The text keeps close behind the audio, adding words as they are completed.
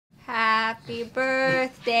Happy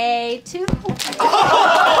birthday to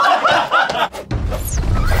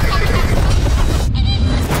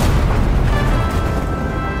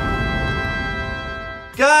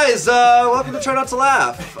Guys, welcome to Try Not to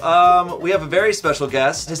Laugh. We have a very special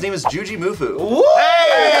guest. His name is Jujimufu.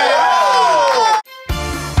 Hey!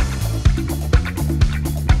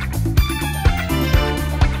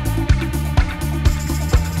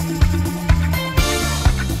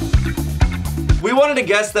 We wanted a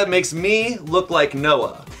guest that makes me look like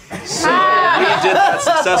Noah. So we did that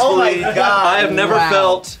successfully. Oh my God. I have never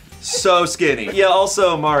felt so skinny. Yeah,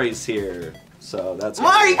 also Mari's here. So that's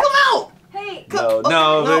Mari, come out! Hey,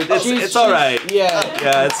 No, it's all right.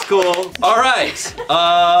 Yeah, it's cool. All right,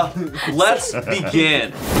 let's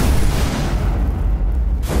begin.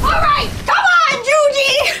 all right, come on,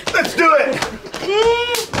 Juji! Let's do it!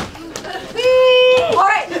 All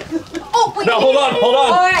right. Oh, wait. No, hold on.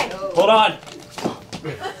 All right. Hold on.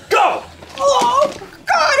 Go! Oh,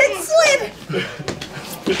 God, it slid.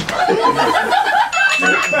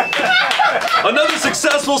 Another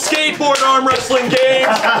successful skateboard arm wrestling game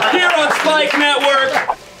here on Spike Network.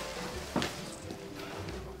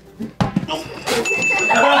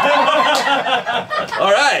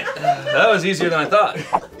 All right, that was easier than I thought.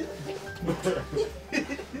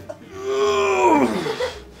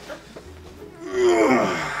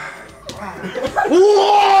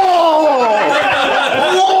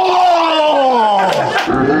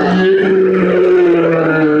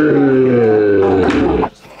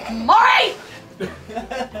 Mari!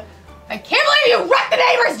 I can't believe you wrecked the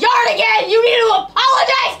neighbor's yard again! You need to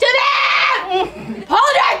apologize to them!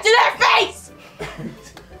 Apologize to their face!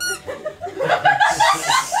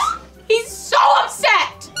 He's so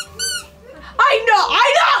upset! I know!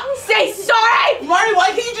 Say sorry! Mari, why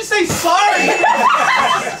can't you just say sorry?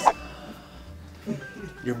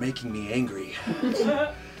 You're making me angry.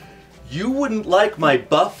 You wouldn't like my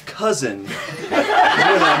buff cousin when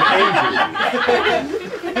I'm angry.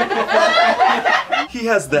 He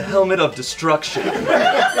has the helmet of destruction.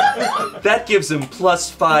 That gives him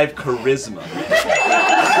 +5 charisma.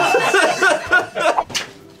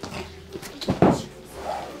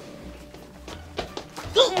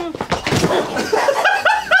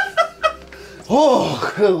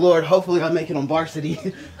 Oh, good Lord, hopefully I make it on varsity.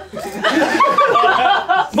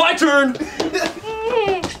 My turn.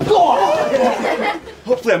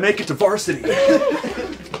 Hopefully I make it to varsity.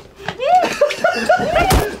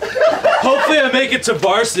 Hopefully I make it to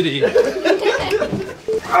varsity.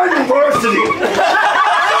 I'm in varsity!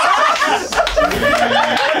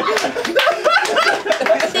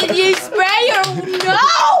 Did you spray or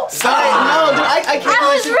no? Sorry, no, dude, I can't.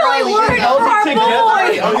 I was really worried for our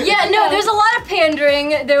boy. Yeah, no, there's a lot of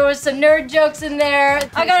pandering. There was some nerd jokes in there.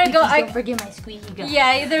 I gotta go. Don't forget my squeaky gun.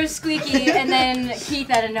 Yeah, there's Squeaky and then Keith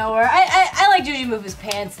out of nowhere. I like Jujimufu's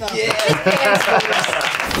pants though. Yeah. His pants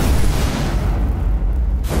moves.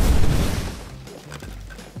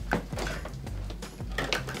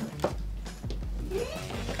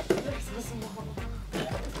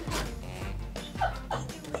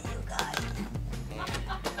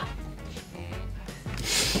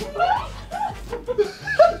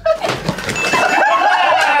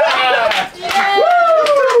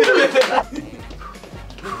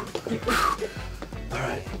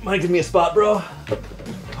 Mind give me a spot, bro? All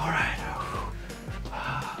right.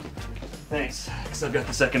 Thanks, because I've got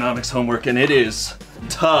this economics homework and it is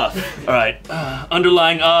tough. All right,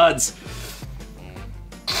 underlying odds.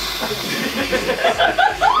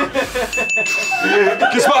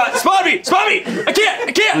 Spot me! I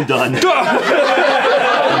can't! I'm done. I'm done.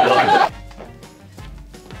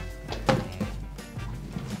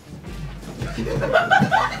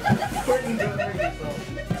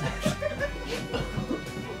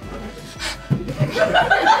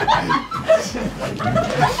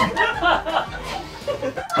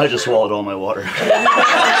 I just swallowed all my water.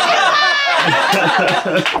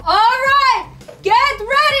 All right, get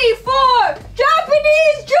ready for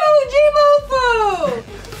Japanese Jujimufu.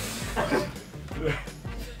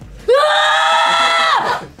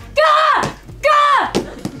 Ah! Gah! Gah!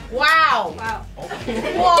 Wow.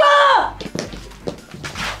 Whoa. Gah!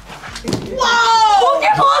 Whoa!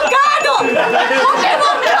 Pokemon Goggle!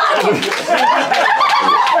 Pokemon Goggle!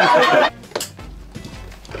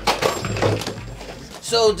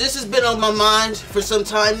 So this has been on my mind for some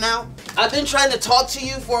time now. I've been trying to talk to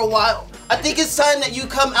you for a while. I think it's time that you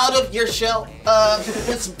come out of your shell.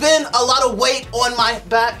 It's been a lot of weight on my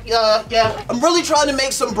back. Yeah, I'm really trying to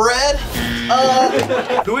make some bread.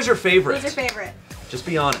 Who is your favorite? Who's your favorite? Just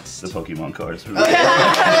be honest. The Pokemon cards. Mari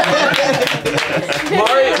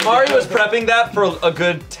was prepping that for a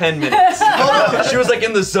good 10 minutes. She was like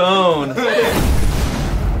in the zone.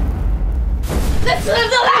 This is the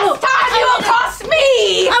last time you will cross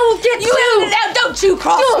me! I will get you! Now don't you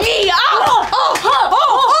cross me!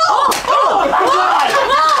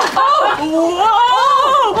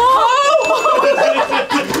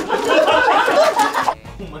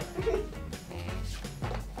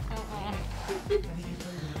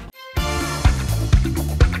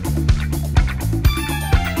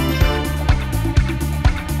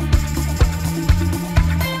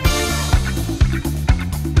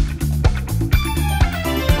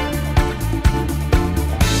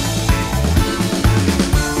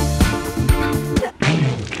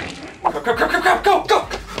 Go!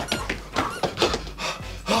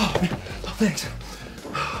 Oh, thanks.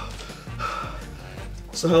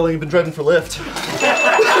 So how long have you been dreading for Lyft?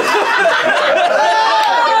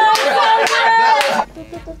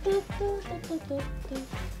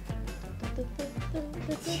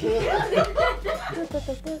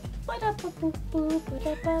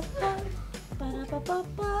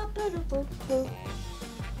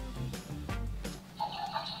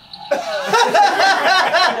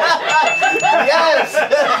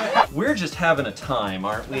 Yes! We're just having a time,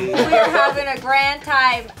 aren't we? We're having a grand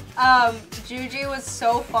time. Juji was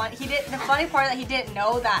so fun. The funny part that he didn't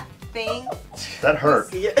know that thing. That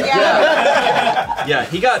hurt. Yeah. Yeah,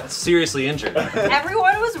 he got seriously injured.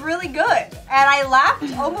 Everyone was really good, and I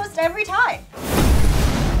laughed almost every time.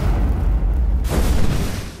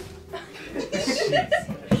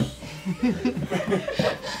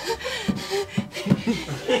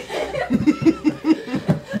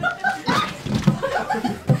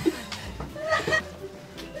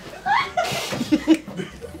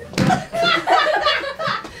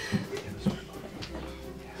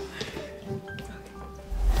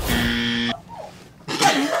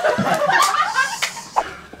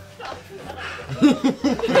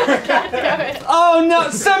 Oh no,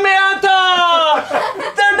 Samantha!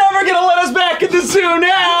 They're never gonna let us back at the zoo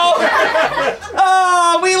now!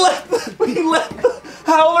 Oh, we let the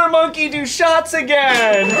howler monkey do shots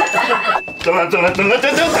again!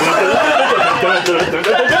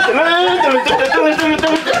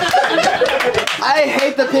 I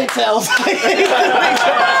hate the pigtails.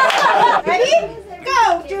 Ready?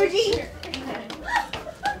 Go, Juji.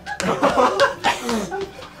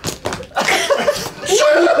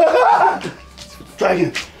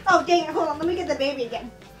 Dragon. Oh, dang it. Hold on. Let me get the baby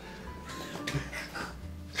again.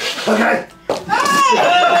 Okay. Oh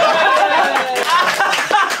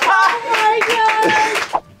my god.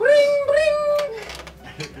 Bring, bring.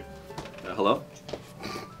 Hello?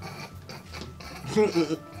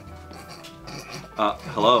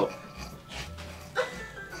 Hello?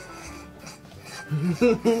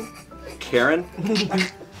 Karen?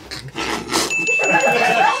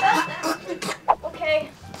 Okay,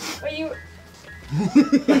 are you...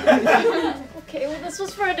 Okay, well this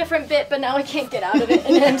was for a different bit, but now I can't get out of it,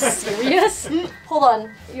 and I'm serious. Hold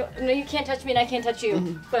on. No, you can't touch me and I can't touch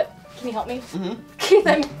you, but can you help me? Keith,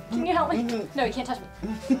 can you help me? No, you can't touch me.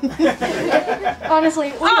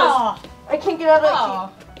 Honestly, I can't get out of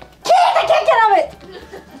it. Keith, I can't get out of it!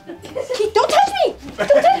 Keith, don't touch me! Don't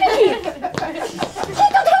touch me, Keith!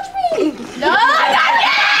 Keith, don't touch me! No, not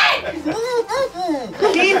yet!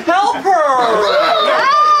 Keith, help her!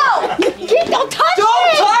 No! Keith, don't touch me! Don't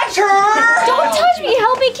touch her! Don't touch me!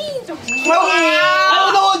 Help me, Keith! I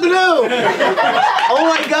don't know what to do. Oh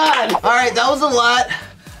my god. All right, that was a lot.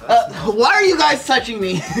 Why are you guys touching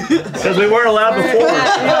me? Because we weren't allowed before.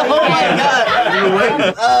 Oh my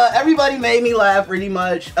god. Everybody made me laugh pretty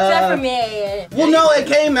much. Except for me. Well, no, it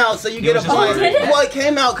came out, so you get a was point. just did it? Well, it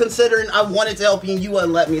came out considering I wanted to help you and you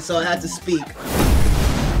wouldn't let me, so I had to speak.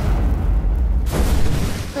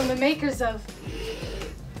 From the makers of...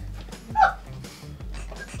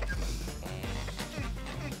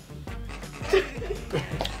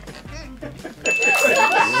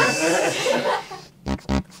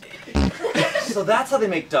 So that's how they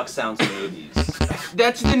make duck sounds in movies.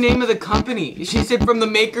 That's the name of the company. She said from the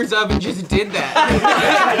makers of and just did that.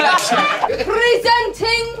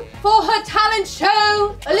 Presenting for her talent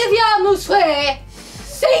show, Olivia Sui,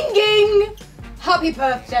 singing Happy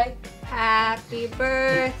Birthday. Happy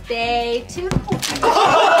birthday to...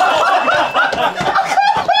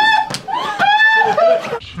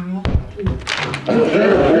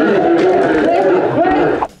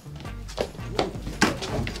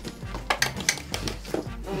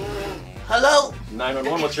 Hello?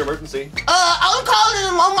 911, what's your emergency? I'm calling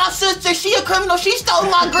on my sister. She a criminal. She stole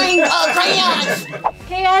my green crayons.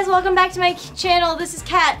 Hey guys, welcome back to my channel. This is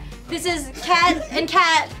Kat. This is Cat and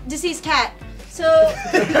Cat, deceased Cat. So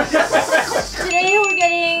today we're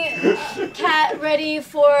getting Cat ready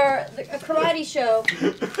for a karate show.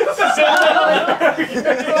 Karate.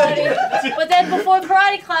 But then before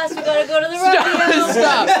karate class, we gotta go to the rodeo.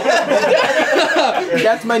 Stop!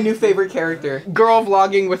 That's my new favorite character. Girl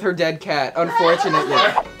vlogging with her dead cat, unfortunately.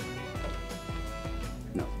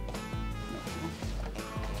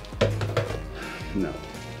 No.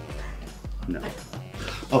 No.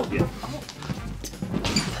 Oh, yeah. You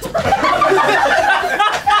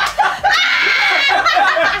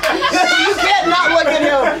can't not look at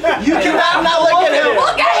him. You cannot not look at him.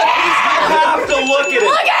 Look at him! You have to look at it.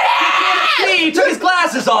 Look at him! See, he took his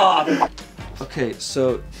glasses off. Okay,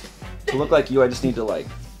 so to look like you, I just need to like,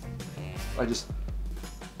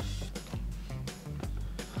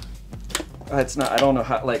 it's not, I don't know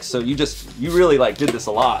how, like, so you really like did this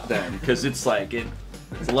a lot then, because it's like,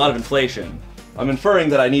 it's a lot of inflation. I'm inferring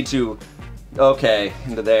that I need to, okay,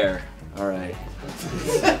 into there. All right.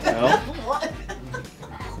 No? What?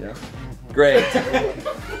 Yeah. Great.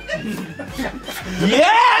 Yeah!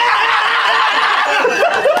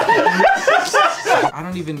 I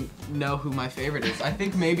don't even know who my favorite is. I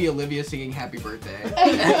think maybe Olivia singing Happy Birthday.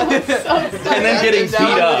 And then getting beat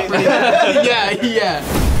up. Yeah.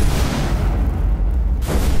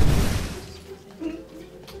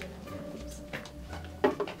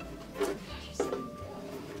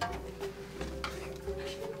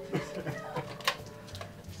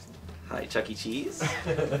 Hi, Chuck E. Cheese?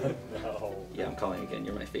 No. Yeah, I'm calling again.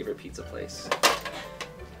 You're my favorite pizza place.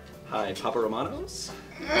 Hi, Papa Romano's?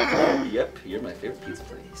 Yep, you're my favorite pizza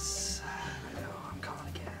place. I know, I'm calling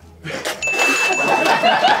again.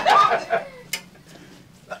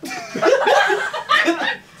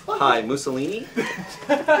 Hi, Mussolini?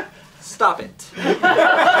 Stop it.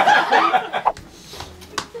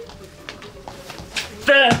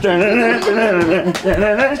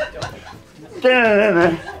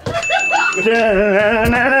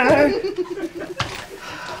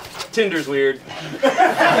 Tinder's weird.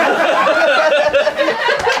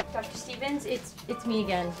 Dr. Stevens, it's me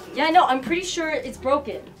again. Yeah, no, I'm pretty sure it's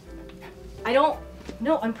broken. No,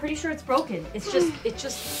 I'm pretty sure it's broken. It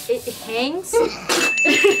hangs.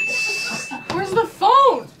 Where's the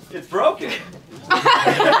phone? It's broken.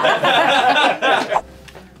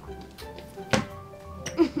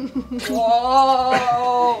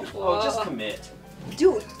 Whoa. Oh, just commit.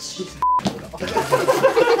 Do it.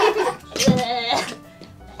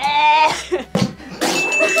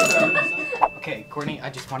 Okay, Courtney, I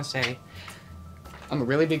just want to say I'm a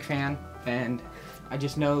really big fan, and I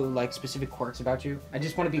just know like specific quirks about you. I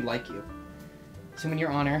just want to be like you. So in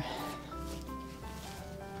your honor.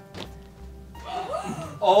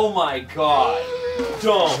 Oh my god.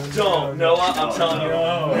 Don't. Noah, I'm telling you.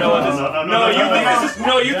 Noah,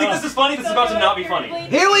 No, you think this is funny? This is about to not be funny.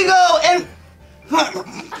 Here we go, and 5,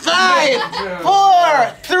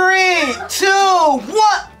 4, 3, 2,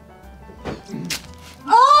 1.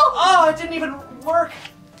 Oh, it didn't even work.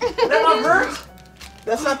 Did that not hurt?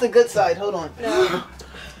 That's not the good side. Hold on.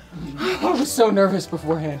 I was so nervous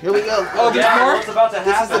beforehand. Here we go. Oh, there's more? What's about to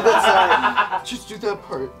happen? This is the good side. Just do that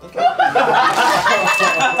part. Okay.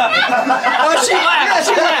 Oh, she laughed.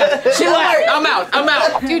 She laughed. I'm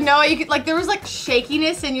out. Dude, Noah, you could there was like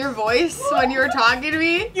shakiness in your voice when you were talking to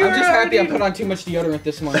me. I'm just happy I put on too much deodorant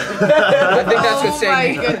this month. I think that's what's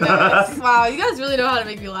saying. Oh my goodness. Wow, you guys really know how to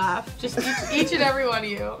make me laugh. Just each and every one of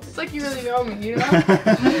you. It's like you really know me, you know?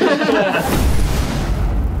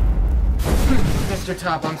 Mr.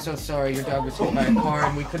 Topp, I'm so sorry. Your dog was hit by a car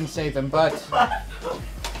and we couldn't save him, but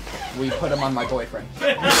we put him on my boyfriend. Bro,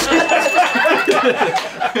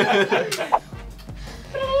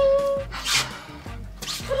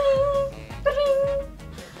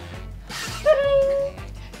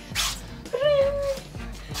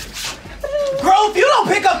 if you don't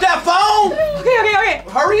pick up that phone! Okay.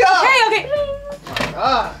 Hurry up! Okay.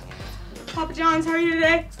 Ah. Papa John's, how are you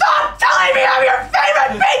today? Stop telling me I'm your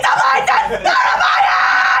favorite pizza place! That's none of my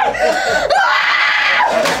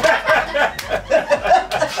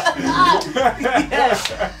Yes.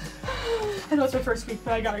 I know it's my first week,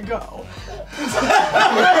 but I gotta go.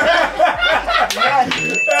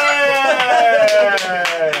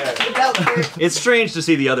 It's strange to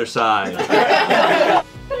see the other side.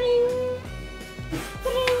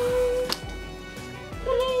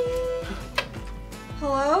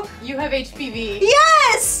 Hello? You have HPV.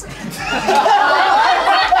 Yes!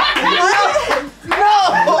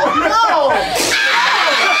 No! Stop!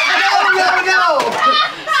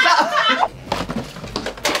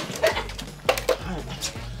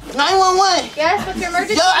 911! on? Yes, what's your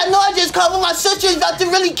emergency? Yo, I know I just called, but my sister's about to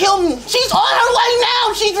really kill me. She's on her way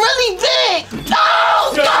now. She's really big.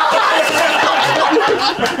 Oh, God!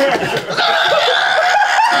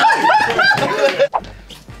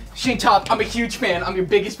 Shayne Topp, I'm a huge fan. I'm your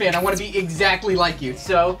biggest fan. I want to be exactly like you.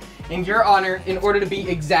 So, in your honor, in order to be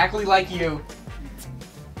exactly like you,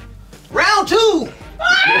 Round 2.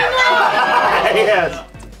 Yes.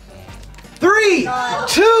 3,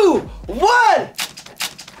 2, 1.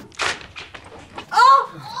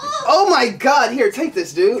 Oh my God! Here, take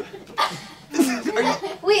this, dude.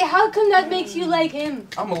 Wait, how come that makes you like him?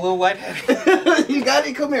 I'm a little lightheaded. You got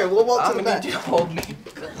it. Come here. We'll walk to the back. Need you to hold me.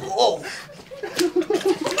 Oh.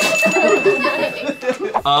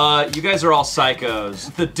 You guys are all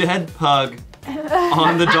psychos. The dead pug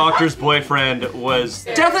on the doctor's boyfriend was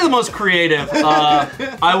definitely the most creative.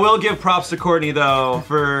 I will give props to Courtney though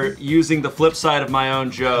for using the flip side of my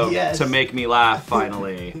own joke to make me laugh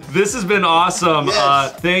finally. This has been awesome.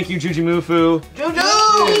 Yes. Thank you, Jujimufu. Juju!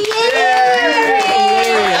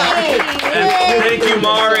 And thank you,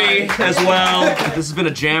 Mari, as well. This has been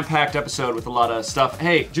a jam-packed episode with a lot of stuff.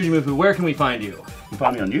 Hey, Jujimufu, where can we find you? You can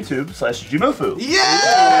find me on YouTube/Jujimufu.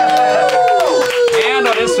 Yeah! And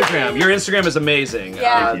on Instagram. Your Instagram is amazing.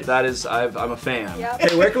 Yeah. That is, I'm a fan. Yep.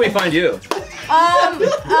 Hey, where can we find you?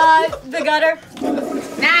 The gutter.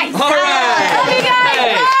 Nice. All right. Love you guys.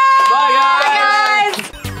 Hey. Bye.